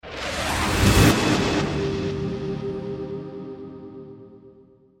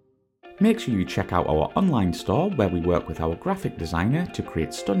Make sure you check out our online store where we work with our graphic designer to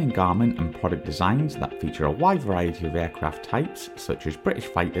create stunning garment and product designs that feature a wide variety of aircraft types such as British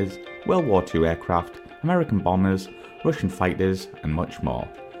fighters, World War II aircraft, American bombers, Russian fighters and much more.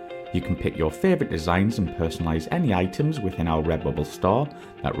 You can pick your favourite designs and personalise any items within our Redbubble store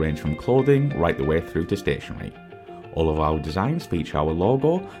that range from clothing right the way through to stationery. All of our designs feature our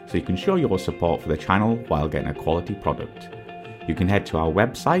logo so you can show your support for the channel while getting a quality product. You can head to our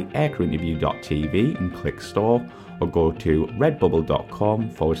website aircrewinterview.tv and click store, or go to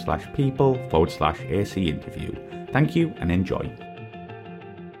redbubble.com/people/AC interview. Thank you and enjoy.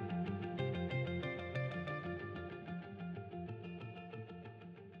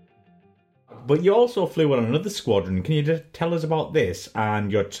 But you also flew on another squadron. Can you just tell us about this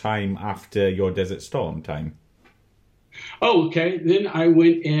and your time after your Desert Storm time? Oh, okay. Then I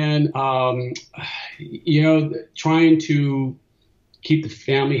went and, trying to keep the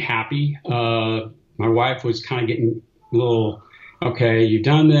family happy. My wife was kind of getting a little, okay, you've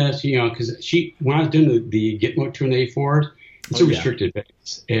done this, because when I was doing the Gitmo tour in the A4s, it's a restricted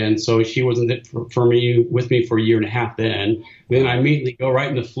base. And so she wasn't with me for a year and a half then. Then I immediately go right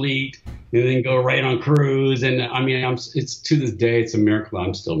in the fleet and then go right on cruise. And I mean, it's to this day, it's a miracle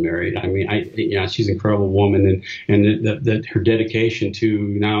I'm still married. I mean, she's an incredible woman, and her dedication to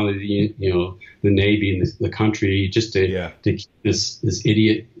not only the Navy and the country, just to keep this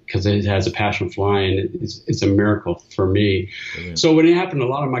idiot, because it has a passion for flying, it's a miracle for me. Brilliant. So when it happened, a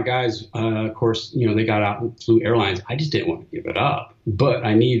lot of my guys, of course, they got out and flew airlines. I just didn't want to give it up, but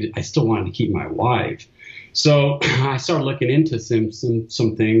I still wanted to keep my wife. So I started looking into some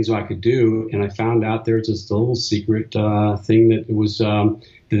things I could do, and I found out there's this little secret thing that was that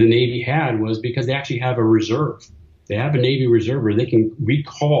the Navy had, was because they actually have a reserve. They have a Navy reserve where they can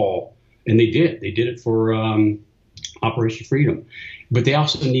recall, and they did. They did it for Operation Freedom. But they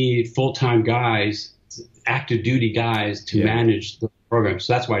also need full-time guys, active duty guys to manage the program.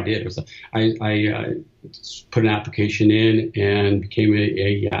 So that's what I did. I put an application in and became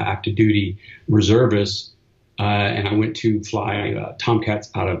a active duty reservist. And I went to fly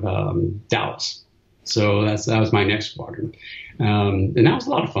Tomcats out of Dallas. So that was my next squadron. And that was a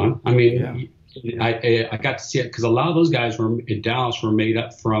lot of fun. I mean, I got to see it because a lot of those guys in Dallas were made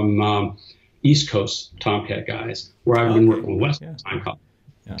up from East Coast Tomcat guys, where I've been working with West Coast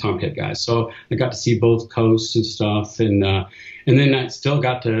Tomcat guys. So I got to see both coasts and stuff. And then I still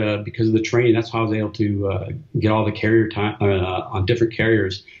got to, because of the training, that's how I was able to get all the carrier time on different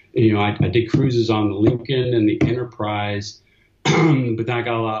carriers. I did cruises on the Lincoln and the Enterprise, but then I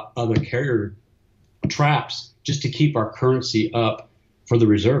got a lot of other carrier traps just to keep our currency up for the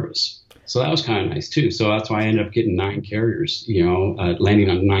reservists. So that was kind of nice too. So that's why I ended up getting 9 carriers, landing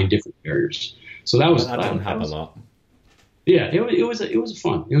on 9 different carriers. So that was, that doesn't happen a lot. Yeah, it was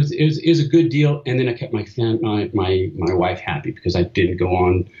fun. It was a good deal. And then I kept my wife happy because I didn't go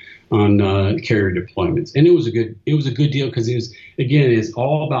on carrier deployments. And it was a good deal because it's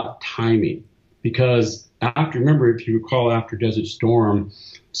all about timing. Because remember, if you recall, after Desert Storm,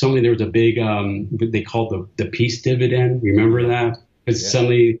 suddenly there was a big, they called the peace dividend. Remember that? Because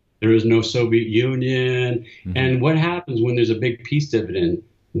suddenly there was no Soviet Union. Mm-hmm. And what happens when there's a big peace dividend?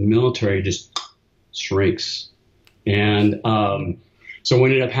 The military just shrinks. And so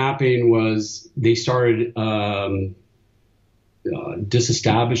what ended up happening was they started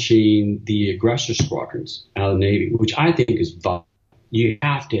disestablishing the aggressor squadrons out of the Navy, which I think is vital. You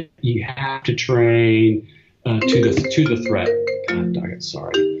have to train to the threat. God dang it,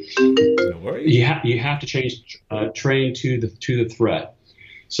 sorry. No worries. You have to train to the threat.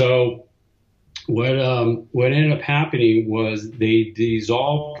 So what ended up happening was they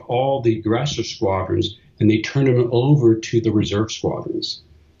dissolved all the aggressor squadrons and they turned them over to the reserve squadrons.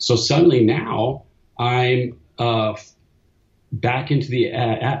 So suddenly now I'm back into the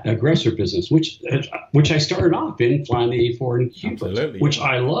aggressor business, which I started off in flying the A4 and Cuba, which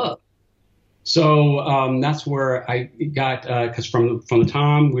I love. So that's where I got, because from the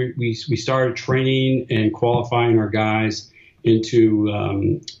time we started training and qualifying our guys into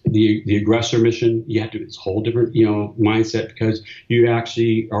the aggressor mission, you have to do this whole different mindset, because you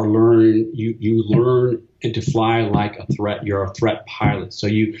actually are you learn and to fly like a threat. You're a threat pilot, so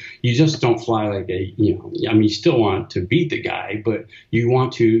you just don't fly like you still want to beat the guy, but you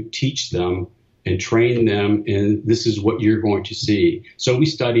want to teach them and train them, and this is what you're going to see. So we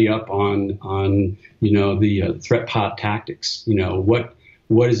study up on the threat pilot tactics. What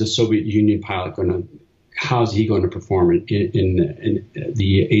is a Soviet Union pilot how's he going to perform in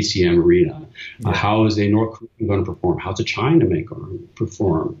the ACM arena? How is a North Korean going to perform? How's a Chinaman going to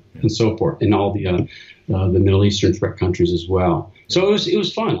perform? and so forth, and all the Middle Eastern threat countries as well. So it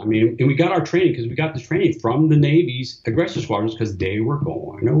was fun. I mean, and we got our training because we got the training from the Navy's aggressor squadrons because they were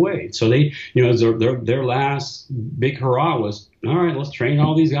going away. So they, their last big hurrah was, all right, let's train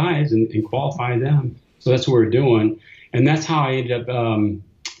all these guys and qualify them. So that's what we're doing, and that's how I ended up.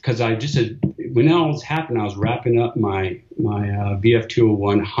 Because I just had, when all this happened, I was wrapping up my VF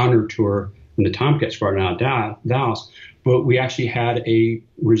 201 Hunter tour in the Tomcat Squadron out of Dallas, but we actually had a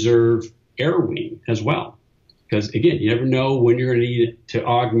reserve air wing as well. Because again, you never know when you're going to need to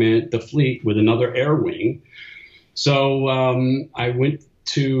augment the fleet with another air wing. So I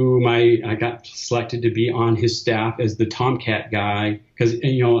got selected to be on his staff as the Tomcat guy because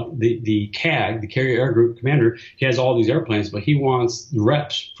the CAG, the Carrier Air Group Commander, he has all these airplanes, but he wants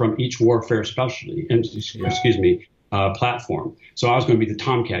reps from each warfare specialty, platform. So I was going to be the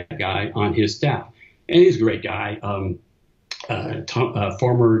Tomcat guy on his staff, and he's a great guy.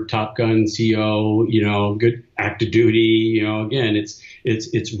 Former Top Gun CO, good active duty. Again,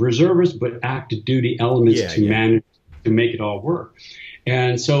 it's reservist but active duty elements to manage to make it all work.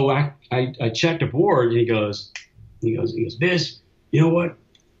 And so I checked aboard, and he goes, Biz, you know what?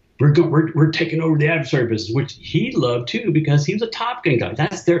 We're taking over the adversary business, which he loved too because he was a Top Gun guy.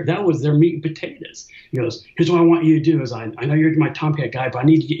 That was their meat and potatoes. He goes, here's what I want you to do: is I know you're my Tomcat guy, but I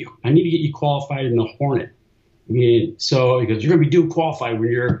need to get you qualified in the Hornet. So he goes, you're gonna be dual qualified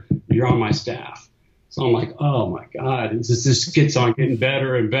when you're on my staff. So I'm like, oh my God, this gets on getting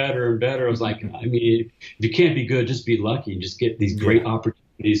better and better and better. I was like, I mean, if you can't be good, just be lucky. Just get these great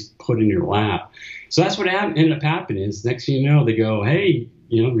opportunities put in your lap. So that's what ended up happening. Is next thing you know, they go, hey,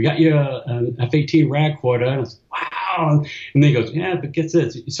 we got you an F-18 RAG quota. And I was like, wow. And they go, yeah, but get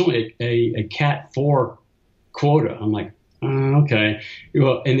this, it's only a Cat 4 quota. I'm like, okay.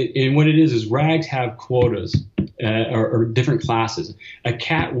 Well, and what it is RAGs have quotas. Or different classes. A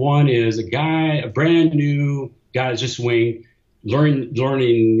Cat 1 is a brand new guy that's just learning the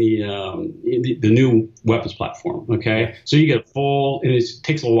new weapons platform. Okay, so you get a full, and it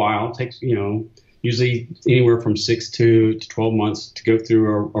takes a while. It takes usually anywhere from 6 to 12 months to go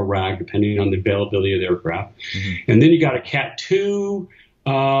through a RAG, depending on the availability of the aircraft. Mm-hmm. And then you got a Cat 2.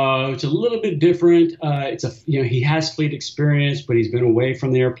 It's a little bit different. He has fleet experience, but he's been away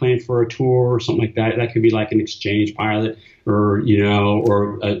from the airplane for a tour or something like that. That could be like an exchange pilot or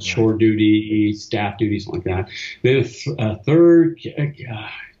a shore duty, staff duty, something like that. Then a third, I'm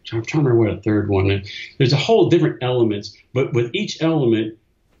trying to remember what a third one is. There's a whole different elements, but with each element,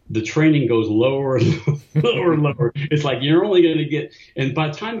 the training goes lower and lower and lower. It's like you're only going to get, and by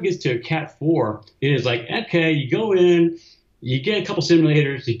the time it gets to a Cat 4, it is like, okay, you go in, you get a couple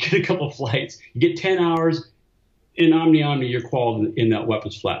simulators, you get a couple flights, you get 10 hours in Omni, you're qualified in that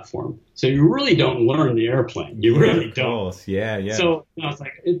weapons platform. So you really don't learn the airplane. You really don't. Yeah. So I was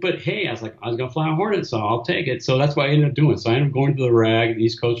like, but hey, I was going to fly a Hornet, so I'll take it. So that's what I ended up doing. So I ended up going to the RAG, the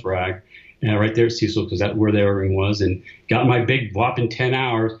East Coast RAG, right there at Cecil, because that's where the airwing was, and got my big whopping 10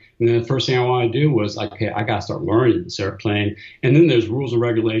 hours. And then the first thing I wanted to do was like, okay, I got to start learning this airplane. And then there's rules and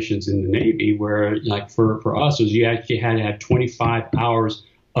regulations in the Navy where, like for us, was you actually had to have 25 hours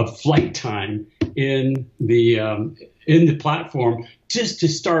of flight time in the platform just to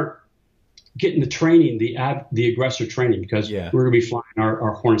start getting the training, the aggressor training, because we're going to be flying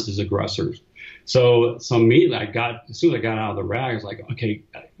our Hornets as aggressors. So immediately as soon as I got out of the RAG, I was like, okay,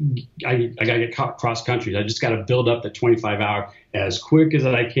 I got to get cross country. I just got to build up the 25 hour as quick as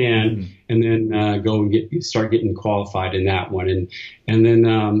I can, and then go and start getting qualified in that one. And then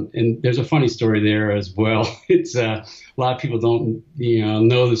and there's a funny story there as well. It's a lot of people don't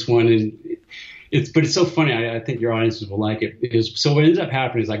know this one, and but it's so funny. I think your audiences will like it. So what ends up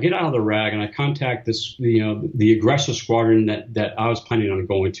happening is I get out of the RAG and I contact this, the aggressor squadron that I was planning on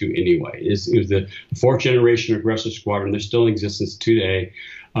going to anyway. It was the 4th generation aggressor squadron. They're still in existence today.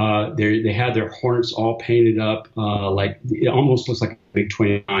 They had their Hornets all painted up like it almost looks like a big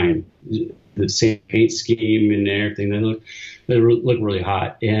 29. The same paint scheme and everything. They look really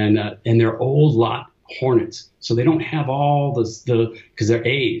hot, and they're old lot Hornets, so they don't have all the because they're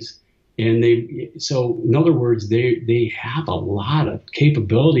A's. And so in other words, they have a lot of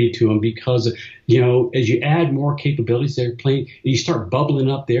capability to them because, as you add more capabilities to the airplane, you start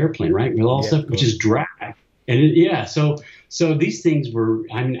bubbling up the airplane, right? With all stuff, which is drag. And so these things were,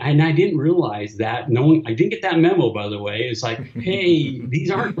 and I didn't realize that. I didn't get that memo, by the way. It's like, hey,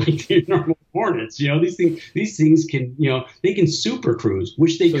 these aren't like the normal Hornets. These things can, they can super cruise,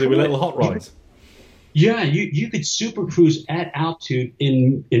 which they could. So they were little hot rods. Yeah, you could super cruise at altitude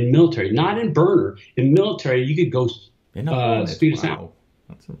in military, not in burner. In military, you could go speed of sound.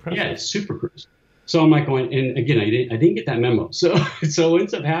 That's impressive. Yeah, it's super cruise. So I'm like going, and again, I didn't get that memo. So what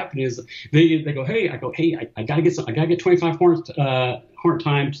ends up happening is they go, hey, I gotta get 25 horn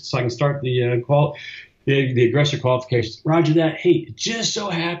time so I can start the aggressor qualifications. Roger that. Hey, it just so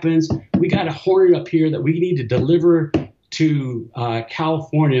happens we got a Hornet up here that we need to deliver to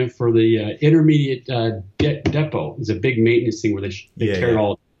California for the intermediate depot. It's a big maintenance thing where they carry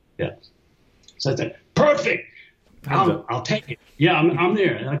all. Yeah. So I said, perfect. I'll take it. Yeah, I'm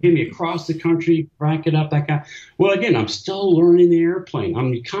there. They'll give me across the country, rack it up, that guy. Well, again, I'm still learning the airplane.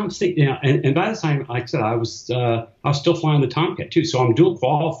 I'm constantly, and by the time, like I said, I was still flying the Tomcat too. So I'm dual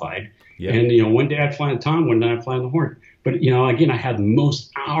qualified. Yeah. And one day I'd fly the Tom, one day I'd fly the Hornet. But again, I had the most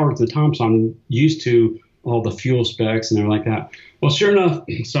hours of the Tom, so I'm used to all the fuel specs and everything like that. Well, sure enough,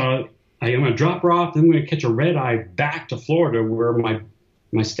 so I'm going to drop her off. Then I'm going to catch a red eye back to Florida where my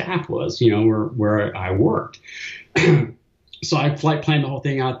staff was, where I worked. So I flight planned the whole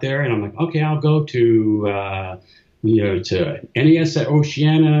thing out there, and I'm like, okay, I'll go to NES at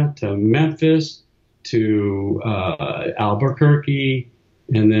Oceana, to Memphis, to Albuquerque,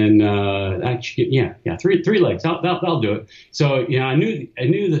 and then three legs. That'll do it. So I knew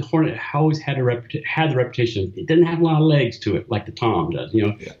the Hornet always had the reputation. It didn't have a lot of legs to it like the Tom does.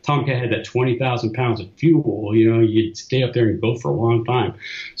 Tomcat had that 20,000 pounds of fuel. You'd stay up there and go for a long time.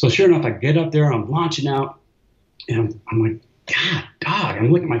 So sure enough, I get up there, I'm launching out, and I'm like, God, dog.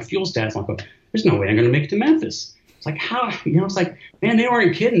 I'm looking at my fuel stats. I'm like, there's no way I'm going to make it to Memphis. It's like, how, it's like, man, they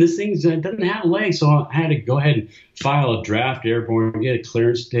weren't kidding. This thing doesn't have legs. So I had to go ahead and file a draft airborne and get a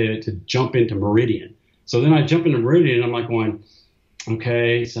clearance to jump into Meridian. So then I jump into Meridian, and I'm like going,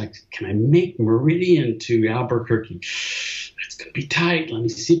 okay, it's like, can I make Meridian to Albuquerque? That's going to be tight. Let me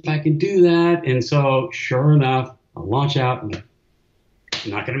see if I can do that. And so sure enough, I launch out, and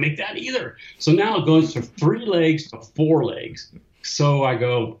I'm not going to make that either. So now it goes from 3 legs to 4 legs. So I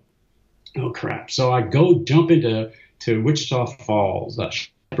go, oh crap. So I go jump into Wichita Falls,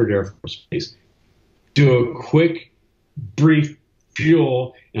 Shepherd Air Force Base, do a quick, brief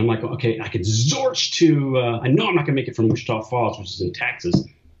fuel, and I'm like, okay, I could zorch to, I know I'm not going to make it from Wichita Falls, which is in Texas,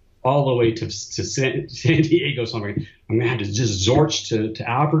 all the way to San Diego somewhere. I'm going to have to just zorch to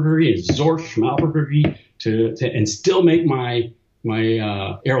Albuquerque, and zorch from Albuquerque and still make my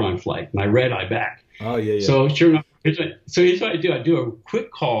airline flight, my red eye back. Oh, yeah. So sure enough, here's what I do. I do a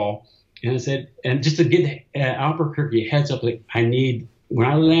quick call, and I said, and just to get Albuquerque a heads up, like, I need, when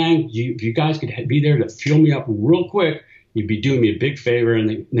I land, if you guys could be there to fuel me up real quick, you'd be doing me a big favor.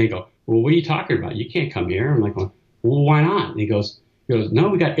 And they go, well, what are you talking about? You can't come here. I'm like, well, why not? And he goes, no,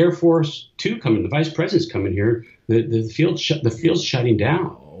 we got Air Force 2 coming. The vice president's coming here. The field's shutting down.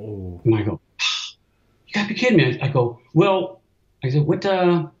 Oh. And I go, you gotta be kidding me. I go, well, I said, what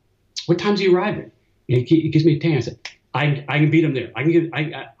time do you arrive at? And he gives me a 10. I said, I can beat him there. I'll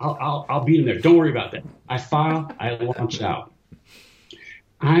beat him there. Don't worry about that. I file, I launch out.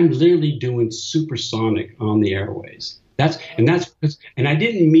 I'm literally doing supersonic on the airways. And I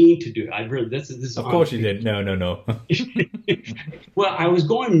didn't mean to do it. I really, this is of course you didn't. No. Well, I was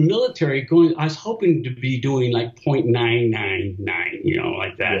going military. I was hoping to be doing like 0.999,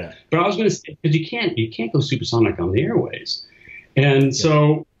 like that. Yeah. But I was going to say, because you can't go supersonic on the airways. And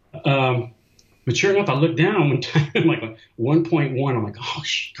so, but sure enough, I looked down one time. I'm like 1.1. I'm like, oh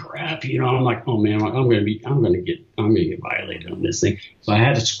crap, I'm like, oh man, I'm gonna get violated on this thing. So I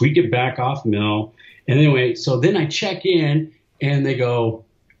had to squeak it back off mil. And anyway, so then I check in, and they go,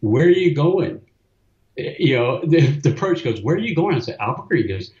 where are you going? The approach goes, where are you going? I said, Albuquerque. He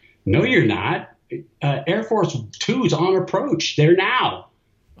goes, no, you're not. Air Force 2 is on approach. They're now.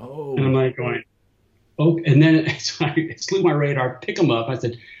 Oh. And I'm like going, oh. And then so I slew my radar, pick them up. I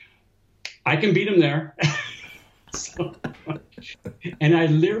said, I can beat them there. And I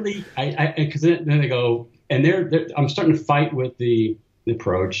literally, because then they go, and I'm starting to fight with the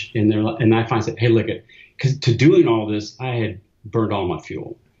approach, and I find, hey, look at, because to doing all this, I had burned all my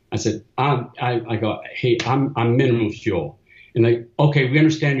fuel. I said, I go, hey, I'm minimum fuel. And they, okay, we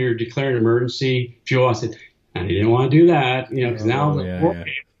understand you're declaring emergency fuel. I said, I didn't want to do that, because now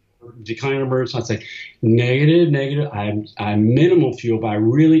declaring emergency. I say, negative. I'm minimal fuel, but I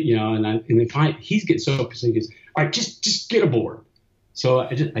really, and if he's getting so pissed, he goes, all right, just get aboard. So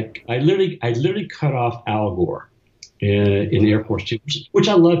I literally cut off Al Gore in the Air Force 2, which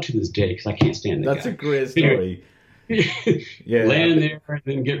I love to this day because I can't stand that. That's a great story. Yeah. Land there and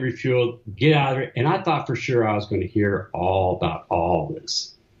then get refueled, get out of there. And I thought for sure I was going to hear all about all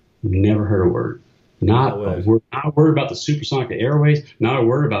this. Never heard a word. Not a word about the supersonic airways. Not a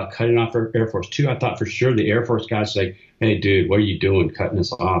word about cutting off Air Force 2. I thought for sure the Air Force guys say, hey, dude, what are you doing cutting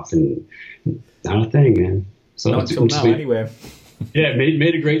us off? And not a thing, man. So not until now, anyway. Yeah,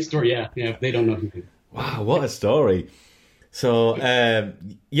 made a great story. Yeah, yeah. If they don't know who. Wow, what a story! So,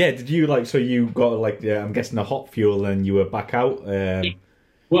 yeah, did you like? So you got like, I'm guessing the hot fuel, and you were back out.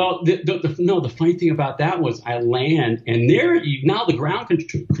 Well, no, the funny thing about that was I land, and now the ground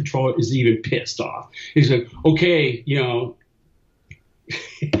controller is even pissed off. He's like, okay,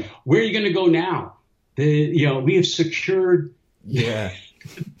 where are you going to go now? We have secured Yeah.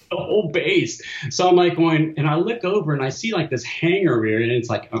 the whole base. So I'm like going, and I look over and I see like this hangar over here, and it's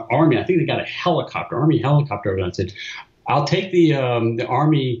like an Army. I think they got a Army helicopter over there. I said, I'll take the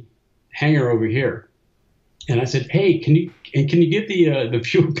Army hangar over here. And I said, hey, can you give the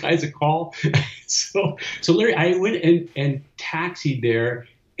fuel guys a call? so Larry, I went and taxied there,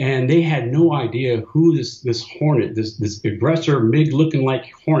 and they had no idea who this Hornet, this aggressor MiG looking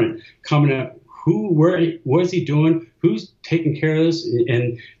like Hornet coming up. What is he doing? Who's taking care of this?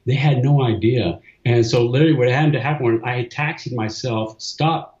 And they had no idea. And so literally what had to happen when I taxied myself,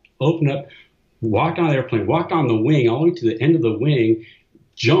 stopped, opened up, walked on the airplane, walked on the wing, all the way to the end of the wing,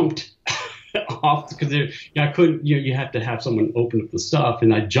 jumped off because I couldn't. You have to have someone open up the stuff,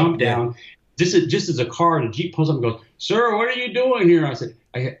 and I jumped down. Just as a car, the Jeep pulls up and goes, "Sir, what are you doing here?" I said,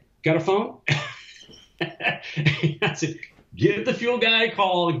 "I got a phone." I said, "Give the fuel guy a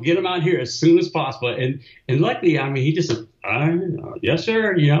call and get him out here as soon as possible." And luckily, I mean, he just said, "Yes,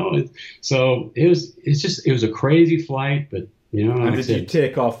 sir." So it was a crazy flight, but And did you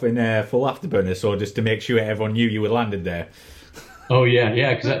take off in full afterburners, or just to make sure everyone knew you were landed there? Oh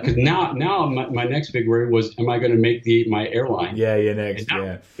yeah, because now my next big worry was, am I going to make my airline? Yeah, next.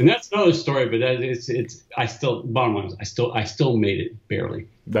 And that's another story. But bottom line is I still made it barely.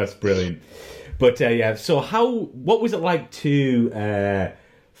 That's brilliant. But so what was it like to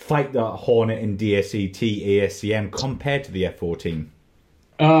fight the Hornet in DSET ASCM compared to the F-14?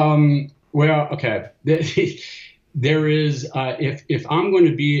 Well, okay. There is if I'm going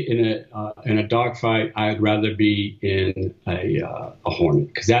to be in a dogfight, I'd rather be in a Hornet,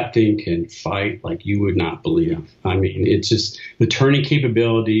 because that thing can fight like you would not believe. I mean, it's just the turning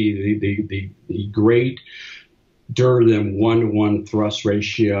capability, the great than 1-to-1 thrust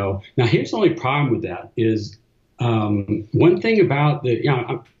ratio. Now, here's the only problem with that is one thing about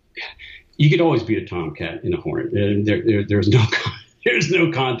you could always beat a Tomcat in a Hornet. There's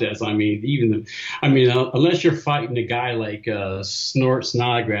no contest. I mean, unless you're fighting a guy like Snort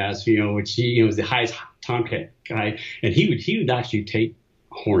Snodgrass, which he is the highest Tomcat guy, and he would actually take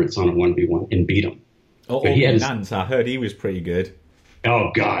Hornets on a 1v1 and beat them. Oh, Nance, I heard he was pretty good.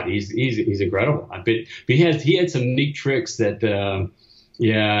 Oh God, he's incredible. I bet he had some neat tricks that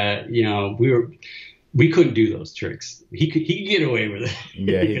we couldn't do those tricks. He could get away with it.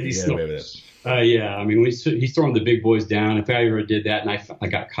 Yeah, he could get away with it. Yeah, I mean, he's throwing the big boys down. If I ever did that and I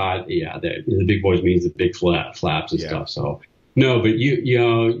got caught, the big boys means the big flaps and stuff. So no, but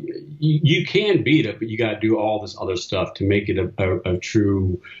you can beat it, but you got to do all this other stuff to make it a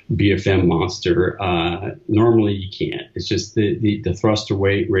true BFM monster. Normally you can't. It's just the thrust to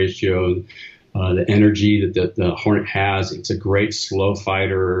weight ratio, the energy that the Hornet has. It's a great slow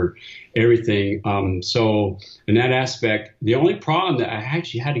fighter. Everything. So in that aspect, the only problem that I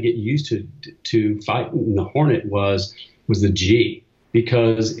actually had to get used to fighting the Hornet was the G,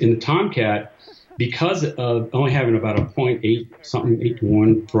 because in the Tomcat, because of only having about a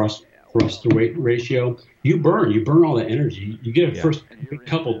 8-to-1 thrust to weight ratio, you burn all the energy. You get a first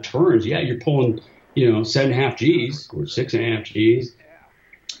couple turns, you're pulling 7.5 Gs or 6.5 Gs,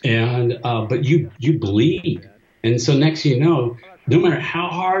 and but you bleed, and so next thing you know, no matter how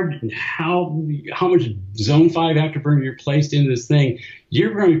hard and how much zone 5 afterburner you're placed into this thing,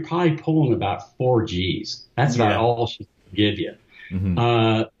 you're going to be probably pulling about 4 Gs. That's about all she can give you. Mm-hmm.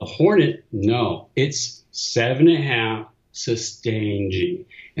 The Hornet, no, it's 7.5 sustained G.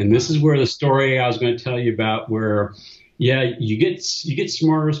 And this is where the story I was going to tell you about, where you get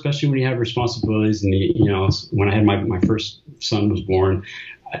smarter, especially when you have responsibilities. And when I had my first son was born,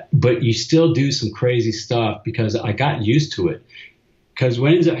 but you still do some crazy stuff, because I got used to it. Because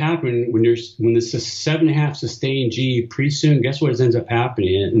what ends up happening when this is 7.5 sustained G, pretty soon, guess what ends up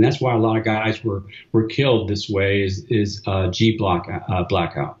happening? And that's why a lot of guys were killed this way is G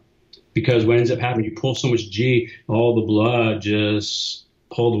blackout. Because what ends up happening, you pull so much G, all the blood just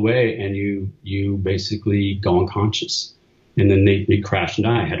pulled away, and you basically go unconscious. And then they crash and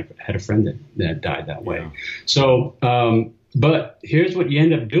die. I had a friend that died that way. So, but here's what you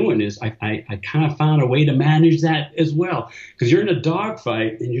end up doing is I kind of found a way to manage that as well, because you're in a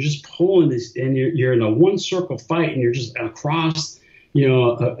dogfight and you're just pulling this, and you're in a one circle fight, and you're just across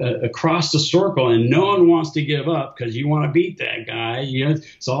across the circle, and no one wants to give up because you want to beat that guy.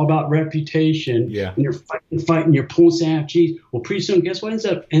 It's all about reputation. Yeah. And you're fighting, you're pulling SAFGs. Well, pretty soon, guess what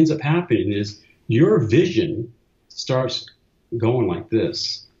ends up happening is your vision starts going like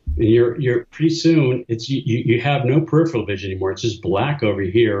this. And you're pretty soon you have no peripheral vision anymore. It's just black over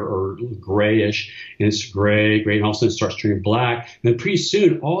here or grayish, and it's gray, and all of a sudden it starts turning black. And then pretty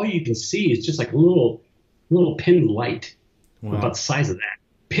soon all you can see is just like a little pin light. Wow. About the size of that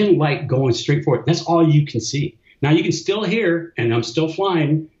pin light going straight forward. That's all you can see. Now you can still hear, and I'm still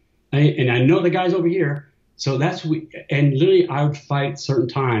flying, and I know the guy's over here. So and literally I would fight certain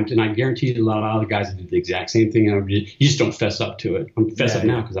times, and I guarantee you a lot of other guys did the exact same thing. And you just don't fess up to it. I'm fess up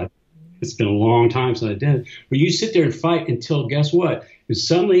now because it's been a long time since I did it. But you sit there and fight until guess what? Because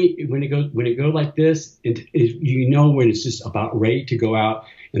suddenly when it goes like this, when it's just about ready to go out,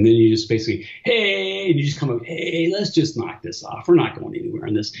 and then you just basically, hey, and you just come up, hey, let's just knock this off. We're not going anywhere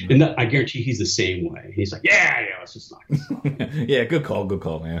on this. And I guarantee he's the same way. He's like, yeah, let's just knock this off. Yeah, good call,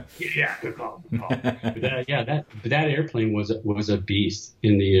 man. Yeah, good call. But that airplane was a beast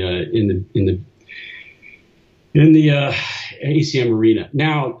in the ACM arena.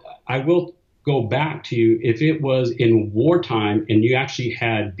 Now I will go back to you, if it was in wartime and you actually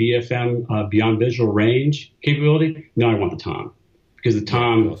had BFM, beyond visual range capability, no, I want the Tom. Because the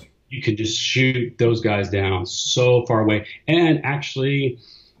Tom, you could just shoot those guys down so far away. And actually,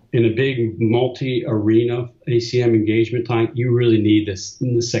 in a big multi-arena ACM engagement time, you really need the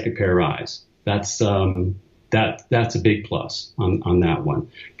second pair of eyes. That's a big plus on that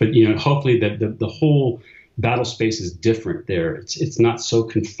one. But hopefully the whole battle space is different there. It's not so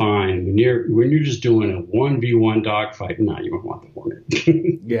confined. When you're just doing a 1v1 dogfight, no, you don't want the Hornet.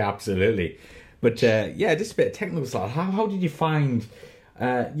 Yeah, absolutely. But just a bit of technical stuff. How did you find,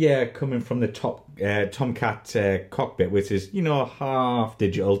 coming from the Tomcat cockpit, which is half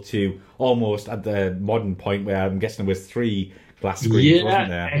digital, to almost at the modern point where I'm guessing there was 3 glass screens, wasn't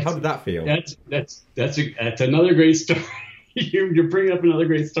there? How did that feel? That's another great story. You're bringing up another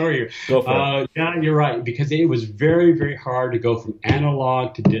great story here. Go for it. Yeah, you're right, because it was very, very hard to go from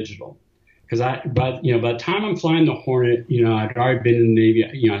analog to digital. Because by the time I'm flying the Hornet, I'd already been in the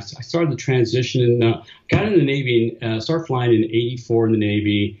Navy. I started the transition and got in the Navy and started flying in '84 in the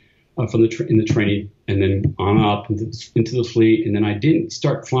Navy in the training, and then on up into the fleet. And then I didn't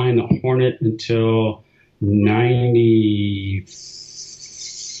start flying the Hornet until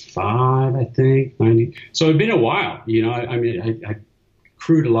 '95, I think. 90. So it'd been a while. I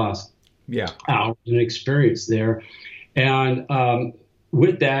crewed a lot of hours and experience there, and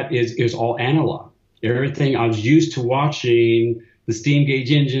with that it was all analog. Everything I was used to watching the steam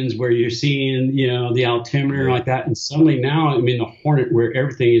gauge engines where you're seeing, the altimeter like that. And suddenly now I'm in the Hornet where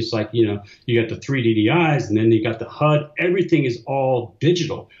everything is like, you got the 3 DDIs and then you got the HUD. Everything is all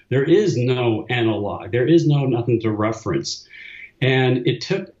digital. There is no analog. There is nothing to reference. And it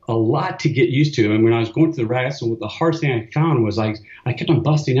took a lot to get used to. And when I was going through the RAS, the hardest thing I found was I kept on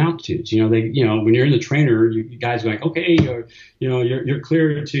busting altitudes. When you're in the trainer, you guys are like, okay, you're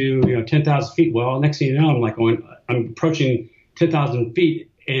clear to 10,000 feet. Well, next thing you know, I'm approaching 10,000 feet,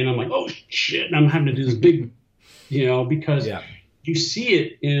 and I'm like, oh shit! And I'm having to do this big, because you see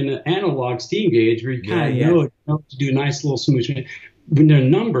it in an analog steam gauge where you kind of know to do a nice little smooth. When they're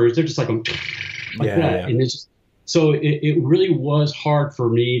numbers, they're just like that, and it's just. So it really was hard for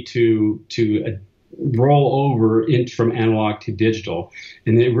me to roll over from analog to digital.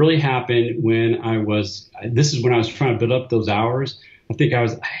 And it really happened when this is when I was trying to build up those hours. I think I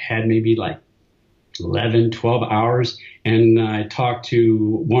had maybe like 11, 12 hours. And I talked to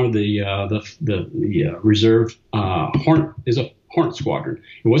one of the reserve Hornet, is a Hornet squadron.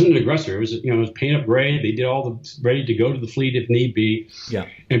 It wasn't an aggressor. It was, it was paint up gray. They did all ready to go to the fleet if need be. Yeah.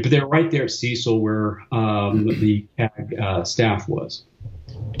 But they were right there at Cecil where the CAG staff was.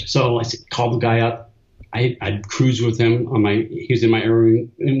 So I called the guy up. I'd cruise with him he was in my area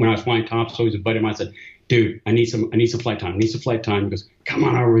when I was flying top. So he's a buddy of mine. I said, dude, I need some flight time. He goes, come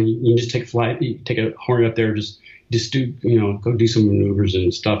on over. You can just take a flight. You take a Hornet up there. Just do, go do some maneuvers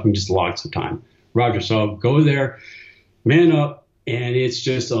and stuff and just log some time. Roger. So I'll go there, man up. And it's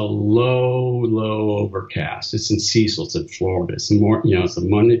just a low overcast. It's in Cecil. It's in Florida. It's it's a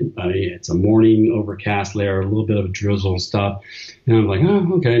morning overcast layer, a little bit of a drizzle and stuff. And I'm like,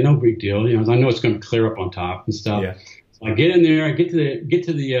 oh, okay, no big deal. I know it's going to clear up on top and stuff. Yeah. So I get in there. I get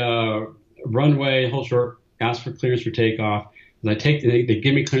to the runway, hold short, ask for clearance for takeoff. As they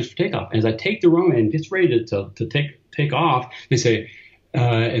give me clearance for takeoff. As I take the runway and gets ready to take off, they say.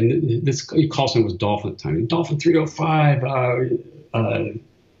 And this call sign was Dolphin at the time. Dolphin 305,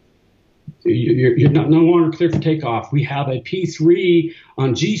 you're no longer clear for takeoff. We have a P3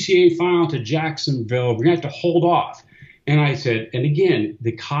 on GCA final to Jacksonville. We're going to have to hold off. And I said, and again,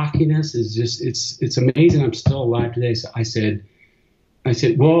 the cockiness is just, it's amazing I'm still alive today. So I said,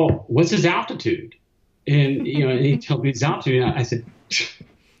 well, what's his altitude? And, and he told me his altitude. And I said,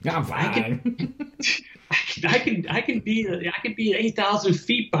 I'm fine. I can be at 8,000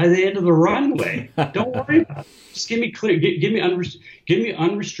 feet by the end of the runway. Don't worry about it. Just give me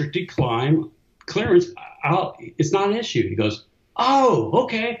unrestricted climb clearance. It's not an issue. He goes, oh,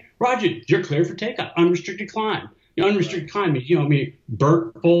 okay, Roger, you're clear for takeoff. Unrestricted climb. Unrestricted climb means,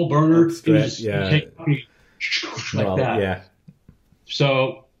 full burner. Stretch, yeah. Like that. Yeah.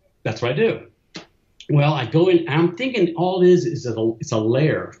 So that's what I do. Well, I go in, and I'm thinking all it is it's a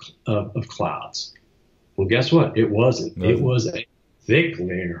layer of clouds. Well, guess what? It wasn't. It was a thick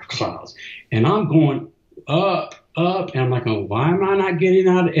layer of clouds. And I'm going up, and I'm like, oh, why am I not getting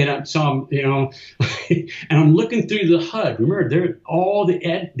out? And I'm and I'm looking through the HUD. Remember, all the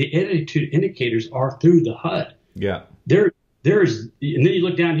attitude indicators are through the HUD. Yeah. There's, and then you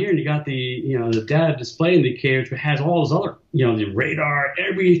look down here and you got the data display indicators, which has all this other, the radar,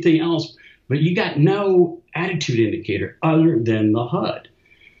 everything else, but you got no attitude indicator other than the HUD.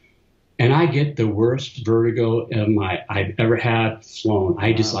 And I get the worst vertigo I've ever had flown.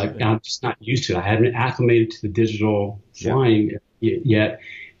 I'm just not used to it. I haven't acclimated to the digital flying yet.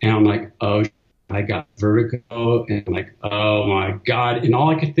 And I'm like, oh, I got vertigo. And I'm like, oh my God. And all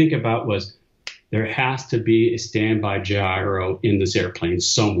I could think about was, there has to be a standby gyro in this airplane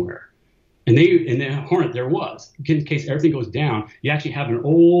somewhere. And in the Hornet, there was. In case everything goes down, you actually have an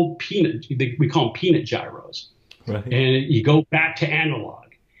old peanut, we call them peanut gyros. Right. And you go back to analog.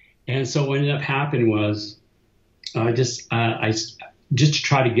 And so what ended up happening was, just to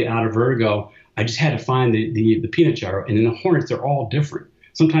try to get out of vertigo, I just had to find the peanut gyro. And in the Hornets, they're all different.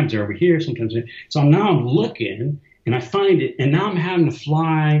 Sometimes they're over here, sometimes they're. So now I'm looking, and I find it, and now I'm having to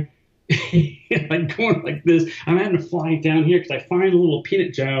fly. Like going like this, I'm having to fly down here because I find a little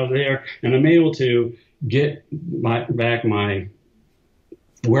peanut gyro there, and I'm able to get back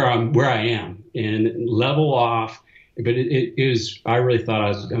where I am and level off. But it was, I really thought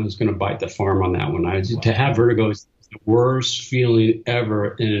I was going to bite the farm on that one. To have vertigo is the worst feeling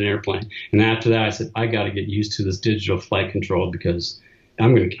ever in an airplane. And after that, I said, I got to get used to this digital flight control because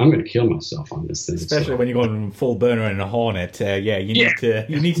I'm gonna kill myself on this thing. Especially when you're going full burner in a Hornet. You need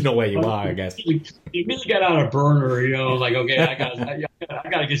to know where you are, I guess. You really got out of burner, like, okay, I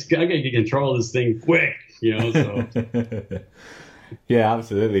gotta get control of this thing quick, So. Yeah,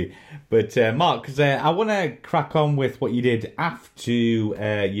 absolutely. But Mark, because I want to crack on with what you did after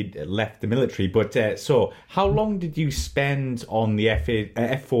you'd left the military. But so, how long did you spend on the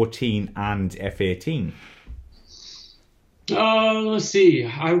F-14 and F-18? Let's see.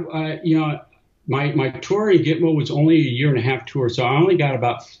 My tour in Gitmo was only a 1.5-year tour, so I only got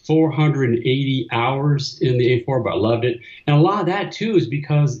about 480 hours in the A4, but I loved it. And a lot of that too is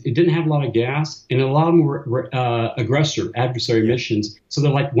because it didn't have a lot of gas, and a lot of them were adversary missions, so they're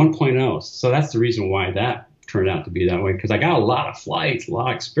like 1.0. So that's the reason why that turned out to be that way, because I got a lot of flights, a lot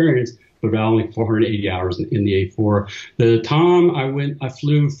of experience, but about only 480 hours in the A4. The time I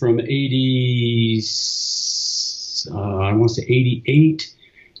flew from 88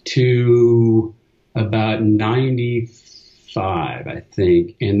 to about 95, I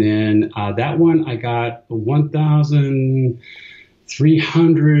think. And then that one I got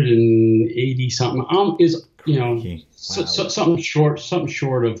 1,380 something. Something short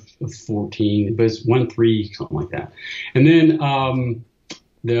of 14, but it's 13, something like that. And then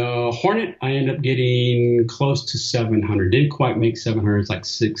the Hornet, I ended up getting close to 700. Didn't quite make 700. It's like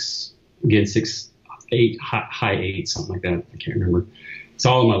 6, 8, high 8, something like that. I can't remember. It's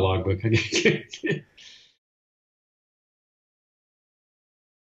all in my logbook.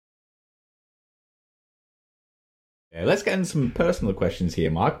 Let's get into some personal questions here,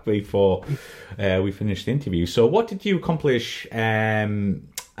 Mark, before we finish the interview. So what did you accomplish in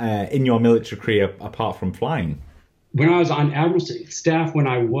your military career apart from flying? When I was on Admiral staff, when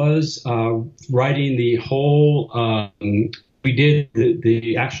I was writing the whole, we did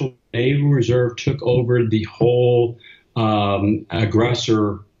the actual Naval Reserve took over the whole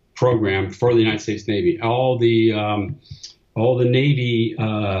aggressor program for the United States Navy. All the Navy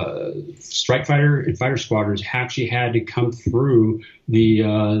strike fighter and fighter squadrons actually had to come through the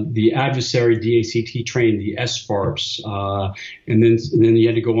adversary DACT training, the SFARS, and then you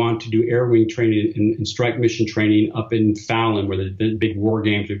had to go on to do air wing training and strike mission training up in Fallon, where the big war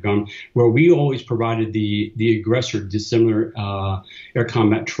games have gone, where we always provided the aggressor dissimilar air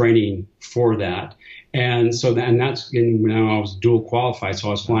combat training for that. And so that, and that's when I was dual qualified. So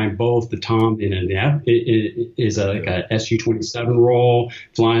I was flying both the Tom and an F. It is like a Su-27 role,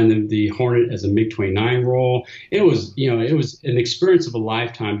 flying the Hornet as a MiG-29 role. It was, it was an experience of a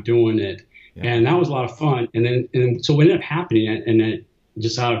lifetime doing it. Yeah. And that was a lot of fun. And so what ended up happening, and then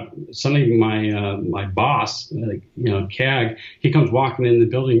just out of suddenly my boss, CAG, he comes walking in the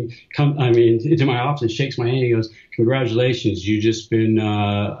building, into my office and shakes my hand. He goes, "Congratulations, you just been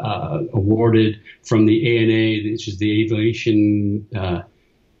awarded from the ANA, which is the Aviation. God,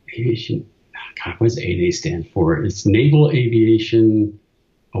 what does ANA stand for? It's Naval Aviation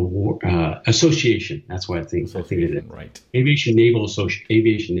Award Association. That's what I think it is. Right. Aviation Naval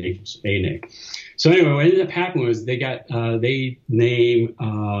ANA." So anyway, what ended up happening was they name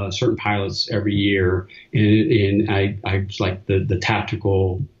certain pilots every year, and I was like the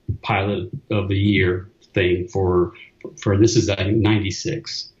tactical pilot of the year thing for this is I think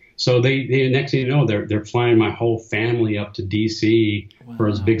 96. So they next thing you know, they're flying my whole family up to D.C. for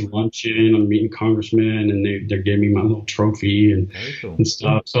this big luncheon. I'm meeting congressmen, and they're giving me my little trophy and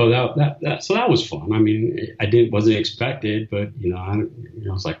stuff. So that was fun. I mean, wasn't expected, but I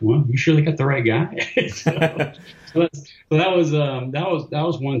was like, well, you surely got the right guy. so that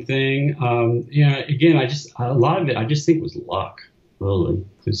was one thing. Again, a lot of it I just think was luck. Really,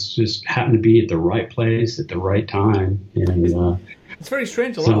 it's just happened to be at the right place at the right time, and. It's very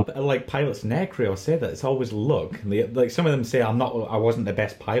strange. A lot of like pilots and aircrew will say that it's always luck. Like some of them say, I wasn't the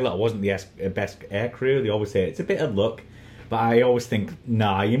best pilot, I wasn't the best aircrew. They always say it's a bit of luck, but I always think,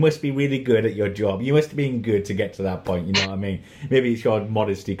 nah, you must be really good at your job. You must have been good to get to that point. You know what I mean? Maybe it's your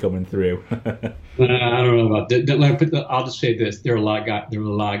modesty coming through. I don't know about that. I'll just say this: there are a lot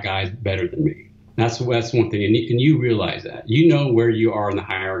of guys better than me. That's one thing, and you realize that. You know where you are in the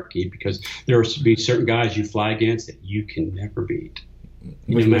hierarchy because there will be certain guys you fly against that you can never beat.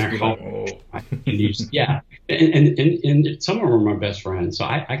 No matter how, yeah, and some of them are my best friends, so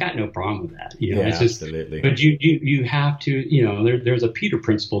I got no problem with that. It's just, absolutely. But you have to, there's a Peter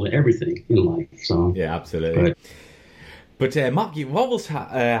principle to everything in life. So yeah, absolutely. But Mark, you've always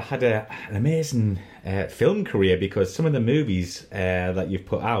had an amazing film career because some of the movies that you've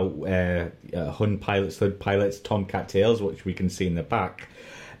put out, Hun Pilots, Thud Pilots, Tomcat Tales, which we can see in the back.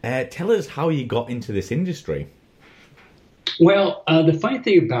 Tell us how you got into this industry. Well, the funny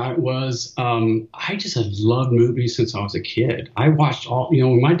thing about it was I just have loved movies since I was a kid. I watched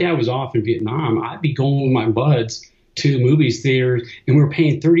when my dad was off in Vietnam, I'd be going with my buds to the movies theaters, and we were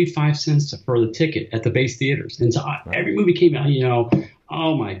paying 35 cents for the ticket at the base theaters. And so every movie came out,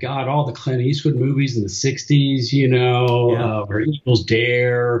 oh my God, all the Clint Eastwood movies in the 60s, where Eagles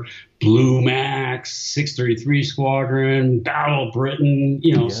Dare, Blue Max, 633 Squadron, Battle of Britain,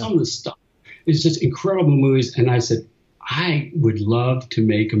 some of the stuff. It's just incredible movies. And I said, I would love to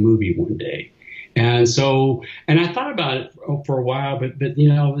make a movie one day. And so, and I thought about it for a while, but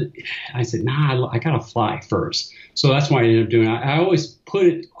I said, nah, I got to fly first. So that's why I ended up doing it. I always put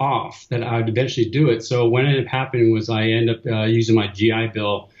it off that I would eventually do it. So what ended up happening was I ended up using my GI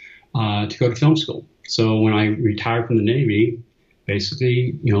Bill to go to film school. So when I retired from the Navy,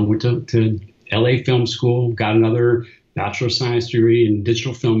 basically, went to LA Film School, got another Bachelor of Science degree in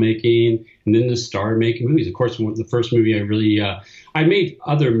digital filmmaking, and then just started making movies. Of course, the first movie I made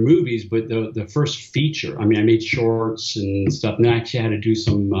other movies, but the first feature, I made shorts and stuff. And then I actually had to do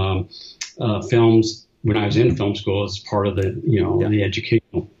some films when I was in film school as part of the, the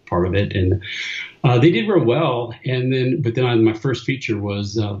educational part of it. And they did real well. But then my first feature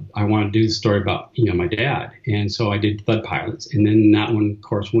was I wanted to do the story about, my dad. And so I did Thud Pilots. And then that one, of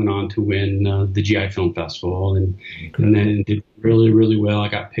course, went on to win the GI Film Festival. And then did really, really well. I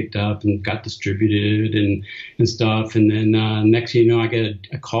got picked up and got distributed and stuff. And then next thing you know, I get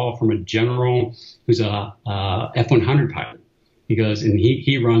a call from a general who's a F-100 pilot. He goes, and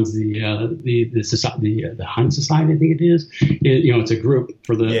he runs the society, the Hun Society, I think it is. It's a group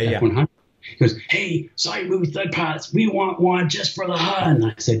for the F-100. He goes, hey, saw your movie Thud Pilots. We want one just for the Hun.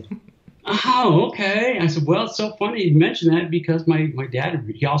 I said, oh, okay. I said, well, it's so funny you mentioned that because my dad,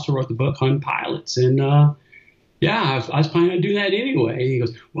 he also wrote the book Hun Pilots. And I was planning on doing that anyway. He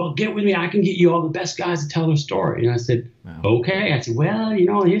goes, well, get with me. I can get you all the best guys to tell their story. And I said, okay. I said, well,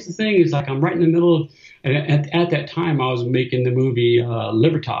 here's the thing. Is like I'm right in the middle of, at that time, I was making the movie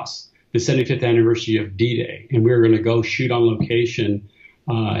Libertas, the 75th anniversary of D-Day. And we were going to go shoot on location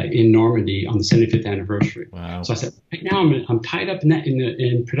in Normandy on the 75th anniversary. Wow. So I said, right now I'm tied up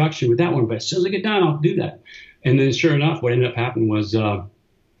in production with that one, but as soon as I get done, I'll do that. And then sure enough, what ended up happening was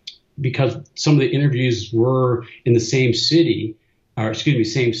because some of the interviews were in the same city,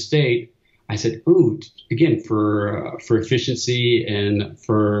 same state, I said, ooh, again, for efficiency and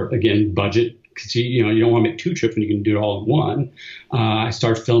for, again, budget, because you don't want to make 2 trips when you can do it all in one. I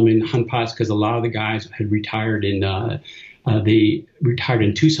started filming hunt pilots because a lot of the guys had retired in they retired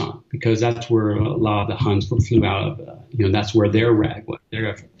in Tucson, because that's where a lot of the Huns flew out of. That's where their RAG was,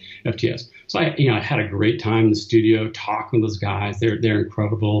 their FTS. So I had a great time in the studio talking with those guys. They're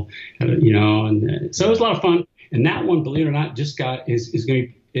incredible, and so it was a lot of fun. And that one, believe it or not, is going to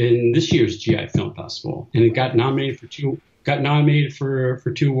be in this year's GI Film Festival, and it got nominated for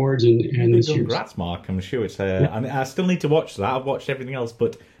 2 awards and this year. Congrats, Mark! I'm sure it's. I still need to watch that. I've watched everything else,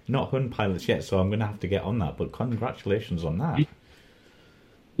 but not Hunt Pilots yet, so I'm going to have to get on that. But congratulations on that.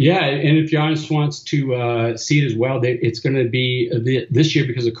 Yeah, and if Giannis wants to see it as well, it's going to be this year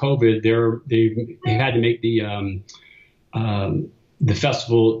because of COVID. They had to make the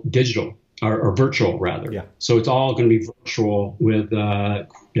festival digital or virtual rather. Yeah. So it's all going to be virtual with a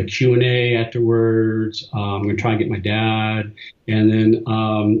Q&A afterwards. I'm going to try and get my dad, and then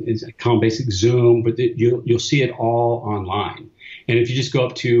it's kind of basic Zoom, but you'll see it all online. And if you just go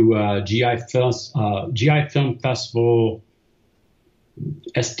up to GI Film Festival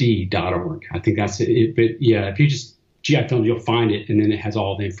SD.org, I think that's it. But yeah, if you just GI Films, you'll find it, and then it has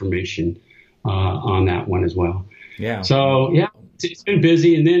all the information on that one as well. Yeah. So yeah, it's been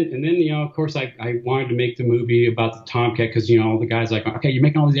busy, and then of course I wanted to make the movie about the Tomcat, because all the guys like, okay, you're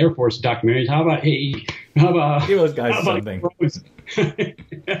making all these Air Force documentaries. How about give those guys something?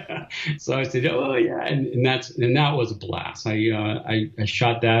 So I said, oh yeah, and that was a blast. I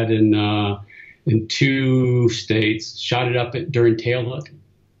shot that in 2 states. Shot it up during tailhook,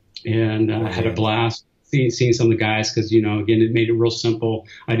 and I had a blast seeing some of the guys, because again, it made it real simple.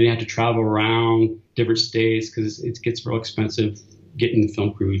 I didn't have to travel around different states because it gets real expensive getting the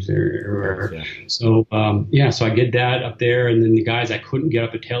film crews there. Yeah. So so I get that up there, and then the guys I couldn't get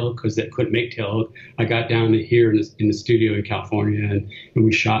up at tailhook because they couldn't make tailhook, I got down to here in the studio in California, and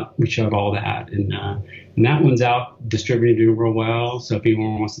we shot all that, and that one's out distributed, doing real well. So if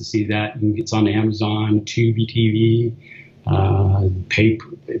anyone wants to see that, it's on Amazon, Tubi TV,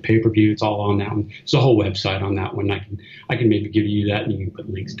 pay-per-view. It's all on that one. There's a whole website on that one. I can maybe give you that, and you can put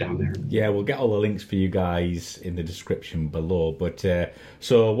links down there. Yeah, we'll get all the links for you guys in the description below. But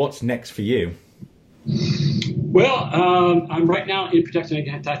so what's next for you? Well, I'm right now in production.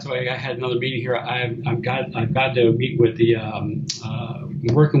 That's why I had another meeting here. I've got to meet with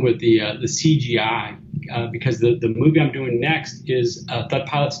working with the CGI, because the movie I'm doing next is Thud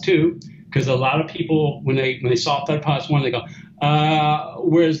Pilots 2. Because a lot of people, when they saw Thud Pilots 1, they go,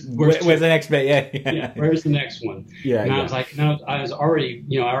 where's the next bit? Yeah, where's the next one? Yeah. And I was like, no, I already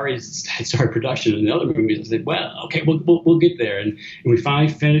started production in the other movies. I said, well, okay, we'll get there. And we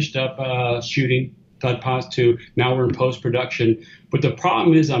finally finished up shooting Thud Pilots 2. Now we're in post-production. But the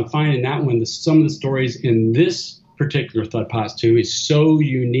problem is, I'm finding that one, some of the stories in this particular Thud Pilots 2 is so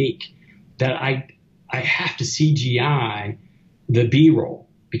unique that I have to CGI the B-roll.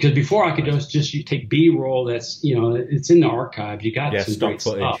 Because before I could just take B-roll that's, it's in the archive. You got some great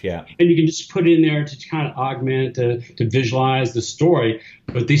footage, stuff. Yeah. And you can just put it in there to kind of augment, to visualize the story.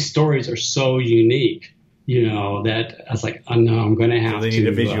 But these stories are so unique, that I was like, oh no, I'm going to have to. They need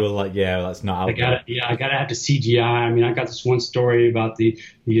a visual, that's not out there. I got to have to CGI. I mean, I got this one story about the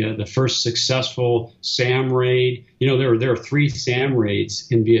first successful SAM raid. There are 3 SAM raids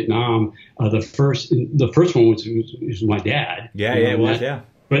in Vietnam. The first one was my dad. Yeah, it was, yeah.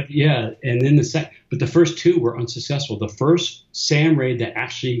 But yeah, and then the first 2 were unsuccessful. The first SAM raid that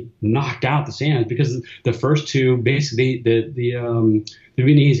actually knocked out the SAMs, because the first 2 basically the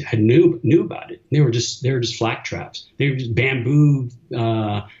Vietnamese had knew about it. They were just flak traps. They were just bamboo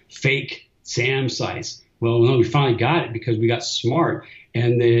fake SAM sites. Well, no, we finally got it because we got smart.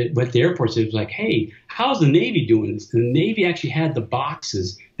 And but the Air Force was like, hey, how's the Navy doing this? And the Navy actually had the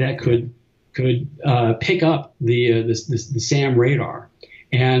boxes that could pick up the SAM radar.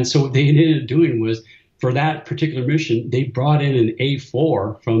 And so what they ended up doing was, for that particular mission, they brought in an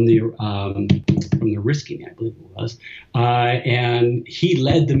A4 from the Risking, I believe it was, and he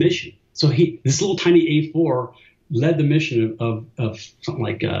led the mission. So this little tiny A4 led the mission of something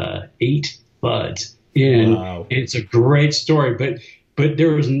like 8 buds. Wow. And it's a great story, but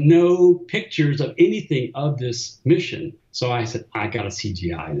there was no pictures of anything of this mission. So I said, I got to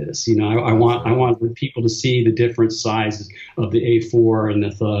CGI this. I want people to see the different sizes of the A4 and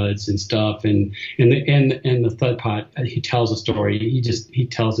the thuds and stuff, and the thud pot. He tells a story. He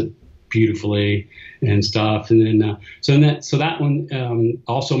tells it beautifully and stuff. And then so that one,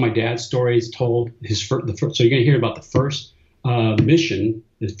 also my dad's story is told. So you're gonna hear about the first mission,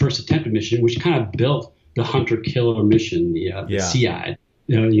 the first attempted mission, which kind of built the hunter-killer mission, the CI,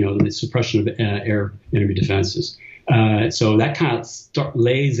 the suppression of air enemy defenses. So that kind of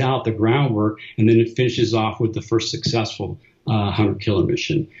lays out the groundwork, and then it finishes off with the first successful hunter killer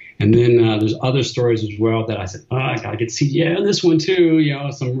mission. And then there's other stories as well that I said, oh, I gotta get to see, this one too.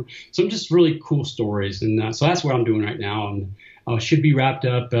 Some just really cool stories, and so that's what I'm doing right now, and should be wrapped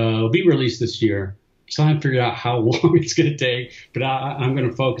up. It'll be released this year. So I haven't figured out how long it's going to take, but I'm going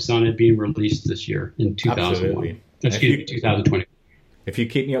to focus on it being released this year in 2001. Excuse me, 2020. If you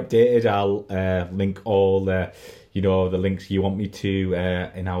keep me updated, I'll link all the links you want me to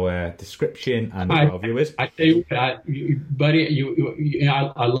in our description and our viewers. I tell you what, buddy,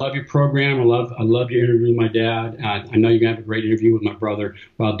 I love your program. I love your interview with my dad. I know you're gonna have a great interview with my brother.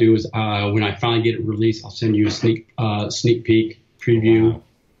 What I'll do is when I finally get it released, I'll send you a sneak peek preview. Wow.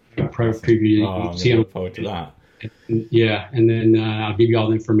 Preview. I'm looking forward to that. Yeah, and then I'll give you all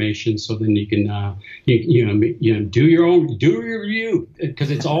the information, so then you can do your review,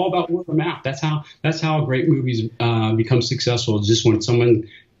 because it's all about word of mouth. That's how great movies become successful. It's just when someone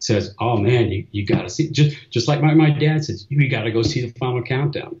says, "Oh man, you got to see," just like my dad says, "You got to go see the Final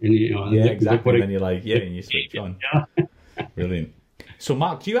Countdown," and exactly. And then you're like, and you switch on. Yeah. Brilliant. So,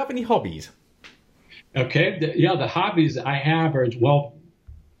 Mark, do you have any hobbies? Okay, the hobbies I have are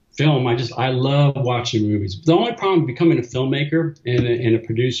film. I love watching movies. The only problem becoming a filmmaker and a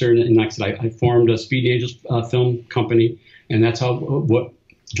producer, and like I said, I formed a Speed Angels film company, and that's what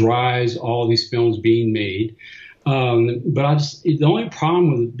drives all these films being made. But the only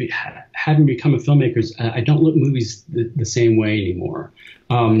problem with having become a filmmaker is I don't look at movies the same way anymore.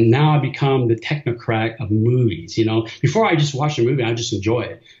 Now I become the technocrat of movies. Before I just watch a movie, I just enjoy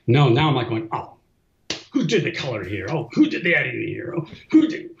it. No, now I'm like going, oh, who did the color here? Oh, who did the editing here? Oh,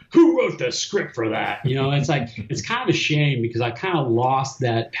 who wrote the script for that? It's kind of a shame, because I kind of lost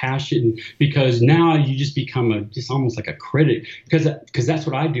that passion, because now you just become just almost like a critic, because that's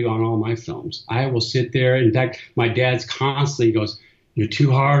what I do on all my films. I will sit there. In fact, my dad's constantly goes, "You're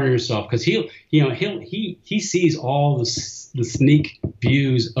too hard on yourself," because he sees all the sneak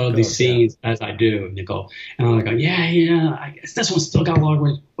views of these scenes as I do, and I'm like, yeah, I guess this one still got a lot of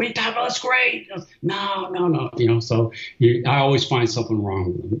words. What are you talking about? That's great. No. So I always find something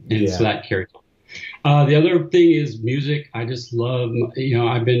wrong with them, and so that carries on. The other thing is music. I just love,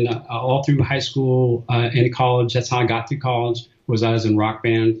 I've been all through high school and college. That's how I got through college. I was in rock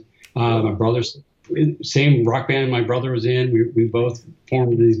band. My brother's same rock band my brother was in. We both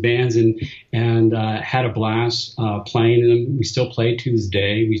formed these bands and had a blast playing in them. We still play to this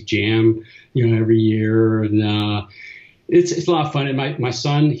day. We jam, every year, and it's a lot of fun. And my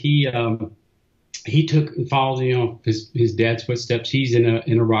son, he followed his dad's footsteps. He's in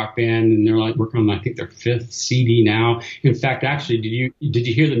a rock band, and they're like working on, I think, their 5th CD now. In fact, actually, did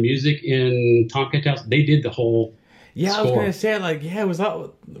you hear the music in Tomcat House? They did the whole. Yeah, score. I was going to say, was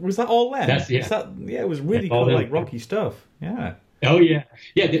that all there? It was really cool, like rocky stuff. Yeah. Oh yeah,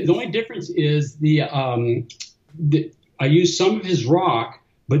 yeah. The only difference is I used some of his rock,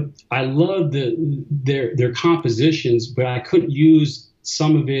 but I love their compositions, but I couldn't use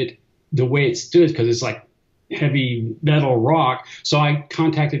some of it the way it stood, because it's like heavy metal rock. So I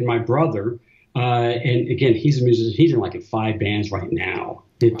contacted my brother, and again, he's a musician. He's in like 5 bands right now.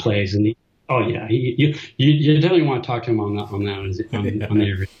 He plays, and oh yeah, you definitely want to talk to him on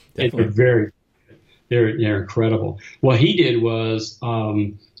the interview. They're incredible. What he did was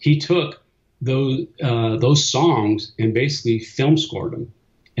he took those songs and basically film scored them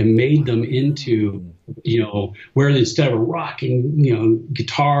and made them into, where instead of rock and,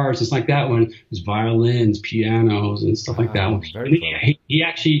 guitars, it's like that one, it was violins, pianos, and stuff like that one. He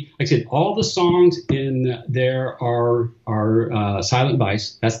actually, like I said, all the songs in there are Silent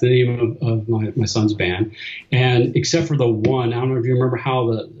Vice. That's the name of my son's band. And except for the one, I don't know if you remember how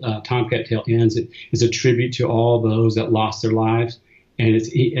the Tomcat Tale ends. It is a tribute to all those that lost their lives. And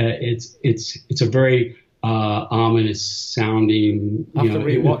it's a very ominous sounding. I have to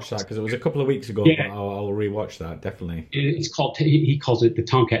rewatch that, because it was a couple of weeks ago. Yeah. But I'll rewatch that definitely. It's called. He calls it the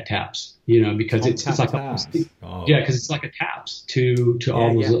Tomcat Taps. Because it's like because it's like a taps to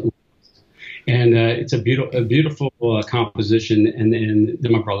all those. And it's a beautiful composition. And then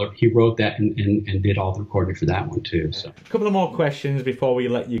my brother, he wrote that and did all the recording for that one too. So a couple of more questions before we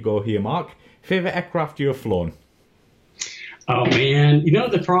let you go here, Mark. Favorite aircraft you've flown? Oh man,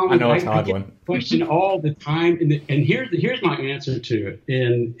 the problem. I know it's a hard one. Question all the time, and here's my answer to it.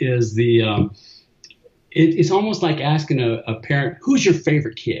 And is it's almost like asking a parent, "Who's your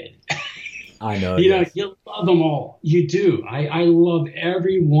favorite kid?" I know. You love them all. You do. I love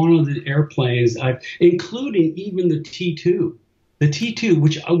every one of the airplanes, including even the T2. The T2,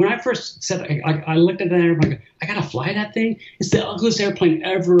 which when I first said, I looked at that airplane, I gotta fly that thing. It's the ugliest airplane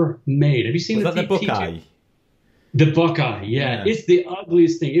ever made. Have you seen the T2? The Buckeye, yeah. It's the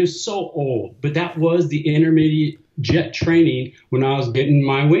ugliest thing. It was so old, but that was the intermediate jet training when I was getting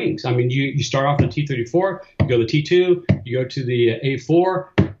my wings. I mean, you start off in the T-34, you go to the T-2, you go to the A-4,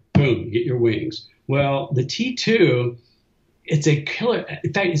 boom, you get your wings. Well, the T-2, it's a killer.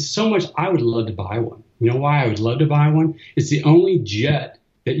 In fact, it's so much I would love to buy one. You know why I would love to buy one? It's the only jet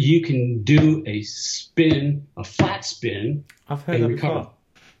that you can do a spin, a flat spin. I've heard that before.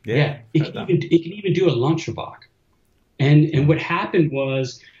 Yeah, it can even do a Lunchbox. And what happened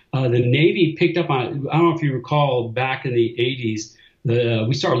was the Navy picked up on, I don't know if you recall, back in the 80s,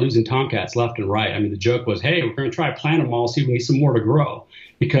 we started losing Tomcats left and right. I mean, the joke was, hey, we're going to try to plant them all, see if we need some more to grow,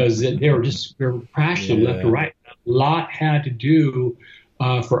 because they were crashing them left and right. A lot had to do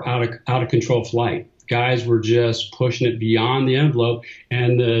for out of control flight. Guys were just pushing it beyond the envelope.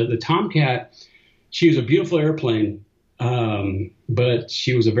 And the Tomcat, she was a beautiful airplane, but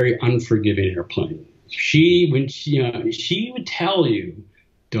she was a very unforgiving airplane. She would tell you,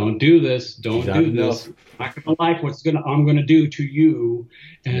 don't do this, don't do this. I'm not going to like I'm going to do to you.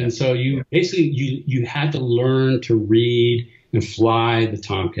 And so you basically, you had to learn to read and fly the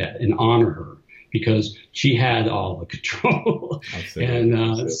Tomcat and honor her, because she had all the control.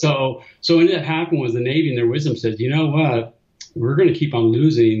 And so what ended up happening was the Navy in their wisdom said, you know what? We're going to keep on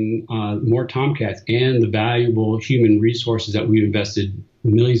losing more Tomcats and the valuable human resources that we've invested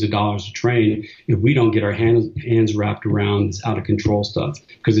millions of dollars to train if we don't get our hands wrapped around this out of control stuff,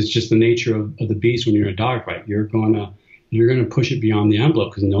 because it's just the nature of the beast. When you're in a dogfight, you're going to push it beyond the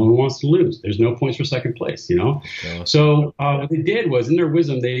envelope, because no one wants to lose. There's no points for second place, you know. Okay. So what they did was, in their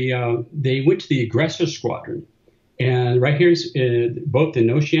wisdom, they went to the aggressor squadron, and right here, both in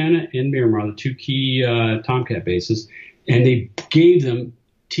Oceana and Miramar, the two key Tomcat bases, and they gave them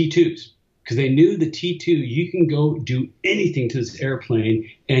T2s. Because they knew the T2, you can go do anything to this airplane,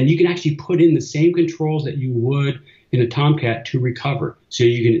 and you can actually put in the same controls that you would in a Tomcat to recover. So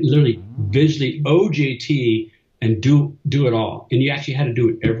you can literally visually OJT and do it all. And you actually had to do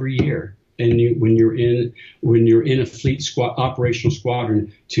it every year. And when you're in a fleet operational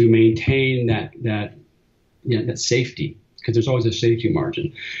squadron, to maintain that safety, because there's always a safety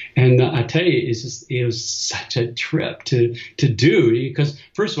margin. And I tell you, it was such a trip to do, because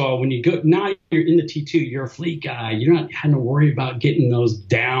first of all, when you go, now you're in the T2, you're a fleet guy. You're not having to worry about getting those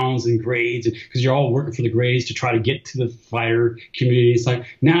downs and grades, because you're all working for the grades to try to get to the fighter community. It's like,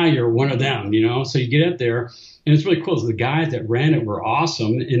 now you're one of them, you know? So you get up there, and it's really cool. So the guys that ran it were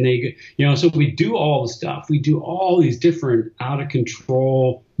awesome. And they, so we do all the stuff. We do all these different out of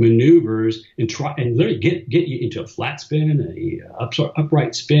control maneuvers and try and literally get you into a flat spin,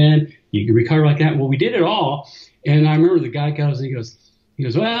 upright spin. You can recover like that. Well, we did it all. And I remember the guy goes, he goes,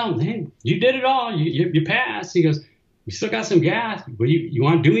 well, man, you did it all. You passed. He goes, you still got some gas. Well, you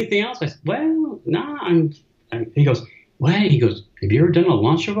want to do anything else? I said, well, no. He goes, have you ever done a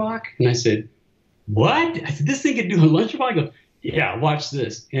Lunchbox? And I said, what? I said, this thing can do a Lunchbox? I go, yeah, watch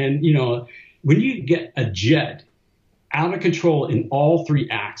this. And, when you get a jet out of control in all three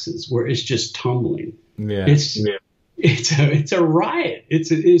axes, where it's just tumbling, it's a riot.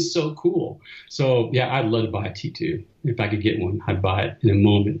 It is so cool. So, yeah, I'd love to buy a T2. If I could get one, I'd buy it in a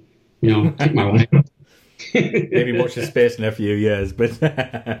moment. Take my wife. Maybe watch the space in a few years. But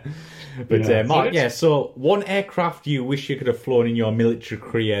Mark, so one aircraft you wish you could have flown in your military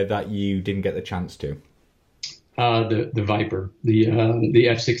career that you didn't get the chance to? The Viper, the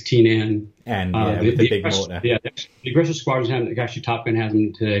F-16N. And with the big motor. Yeah, the aggressor squadrons have them. Actually, Top Gun has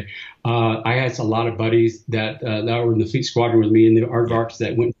them today. I had a lot of buddies that were in the fleet squadron with me in the aardvarks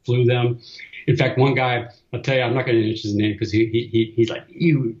that went and flew them. In fact, one guy, I'll tell you, I'm not going to mention his name because he's like,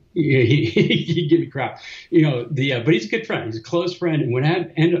 he give me crap, but he's a good friend. He's a close friend. And what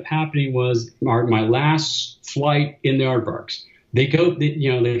ended up happening was my last flight in the aardvarks. They go,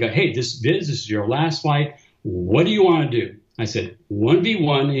 hey, this is your last flight. What do you want to do? I said,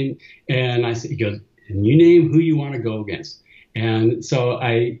 1v1. And I said, he goes, and you name who you want to go against. And so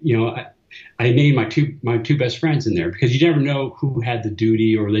I named my two best friends in there, because you never know who had the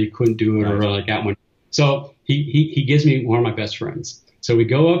duty or they couldn't do it or like that one. So he gives me one of my best friends. So we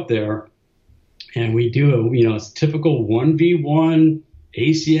go up there and we do it's typical 1v1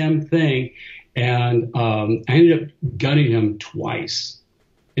 ACM thing. And I ended up gunning him twice.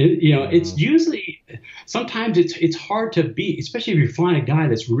 It's usually, sometimes it's hard to beat, especially if you're flying a guy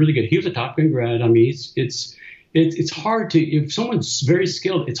that's really good. He was a Top Gun grad. I mean, it's hard to, if someone's very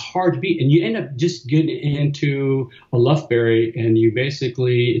skilled, it's hard to beat. And you end up just getting into a Lufberry, and you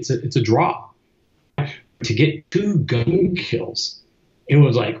basically, it's a draw. To get 2 gun kills it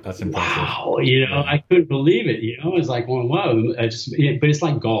was like, That's impressive. wow, Yeah. I couldn't believe it. It's like, well, wow. But it's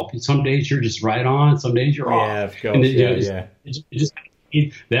like golf. Some days you're just right on, some days you're off. Yeah, of And course. Yeah, yeah. it just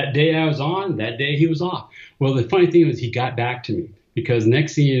that day I was on, that day he was off. Well, the funny thing was he got back to me because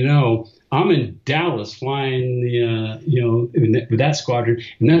next thing you know, I'm in Dallas flying with that squadron,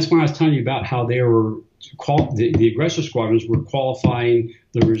 and that's when I was telling you about how they were the aggressor squadrons were qualifying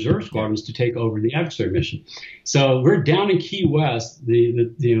the reserve squadrons to take over the adversary mission. So we're down in Key West,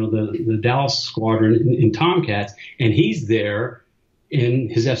 the Dallas squadron in Tomcats, and he's there in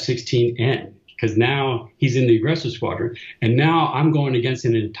his F-16N because now he's in the aggressor squadron, and now I'm going against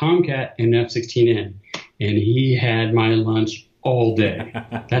him in Tomcat and F-16N, and he had my lunch all day.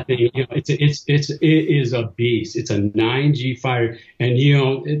 That thing, it is a beast. It's a 9G fighter, and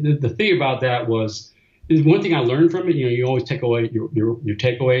the thing about that was. One thing I learned from it, you always take away your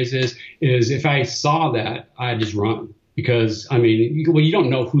takeaways is if I saw that, I just run because you don't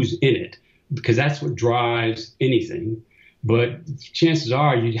know who's in it because that's what drives anything. But chances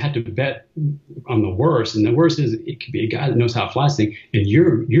are you have to bet on the worst, and the worst is it could be a guy that knows how to fly this thing, and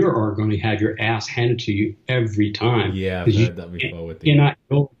you're going to have your ass handed to you every time. Yeah, I've heard that before. With you cannot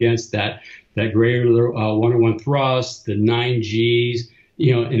go against that greater 101 thrust, the 9Gs,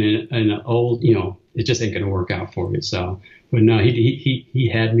 in an old, it just ain't going to work out for you. So, but no,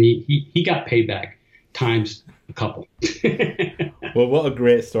 he had me. He got payback times a couple. Well, what a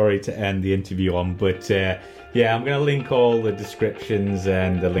great story to end the interview on. But yeah, I'm going to link all the descriptions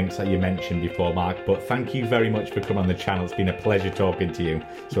and the links that you mentioned before, Mark. But thank you very much for coming on the channel. It's been a pleasure talking to you.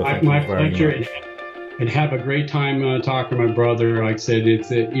 So thank my you very pleasure. much. And have a great time talking to my brother. Like I said,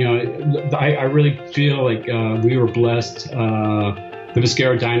 I really feel like we were blessed. The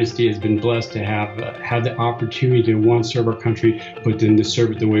Viscara dynasty has been blessed to have the opportunity to serve our country, but then to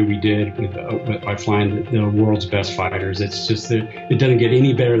serve it the way we did by flying the world's best fighters. It's just that it doesn't get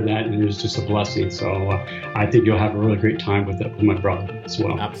any better than that, and it's just a blessing. So I think you'll have a really great time with my brother as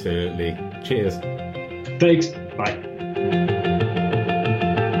well. Absolutely. Cheers. Thanks. Bye.